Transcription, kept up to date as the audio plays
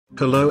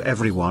Hello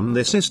everyone,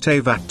 this is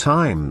Tevat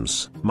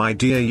Times. My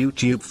dear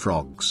YouTube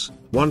frogs,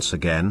 once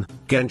again,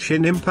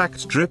 Genshin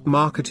Impact drip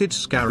marketed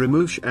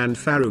Scaramouche and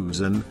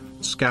Faruzan.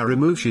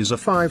 Scaramouche is a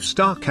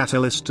 5-star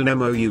Catalyst and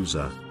MO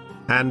user,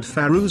 and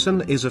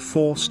Faruzan is a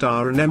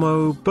 4-star and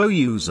MO bow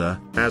user.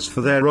 As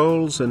for their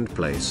roles and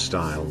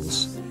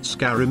playstyles,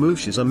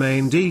 Scaramouche is a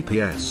main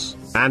DPS,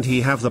 and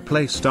he have the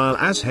playstyle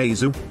as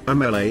Hazu, a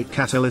melee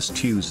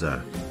Catalyst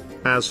user.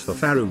 As for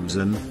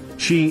Faruzan,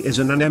 she is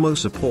an anemo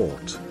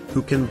support,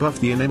 who can buff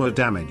the anemo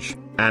damage,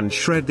 and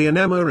shred the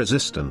anemo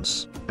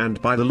resistance,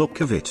 and by the look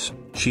of it,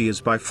 she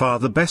is by far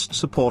the best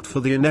support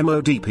for the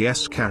anemo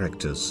DPS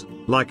characters,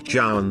 like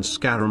Zhao and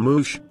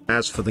Scaramouche.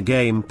 As for the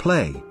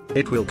gameplay,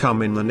 it will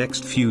come in the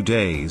next few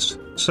days,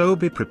 so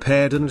be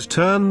prepared and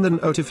turn the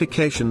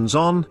notifications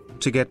on,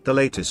 to get the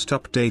latest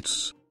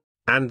updates.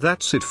 And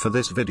that's it for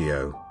this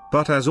video,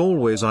 but as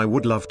always I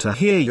would love to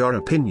hear your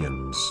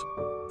opinions.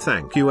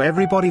 Thank you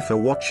everybody for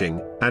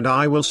watching, and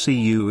I will see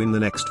you in the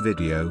next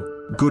video.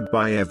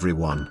 Goodbye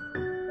everyone.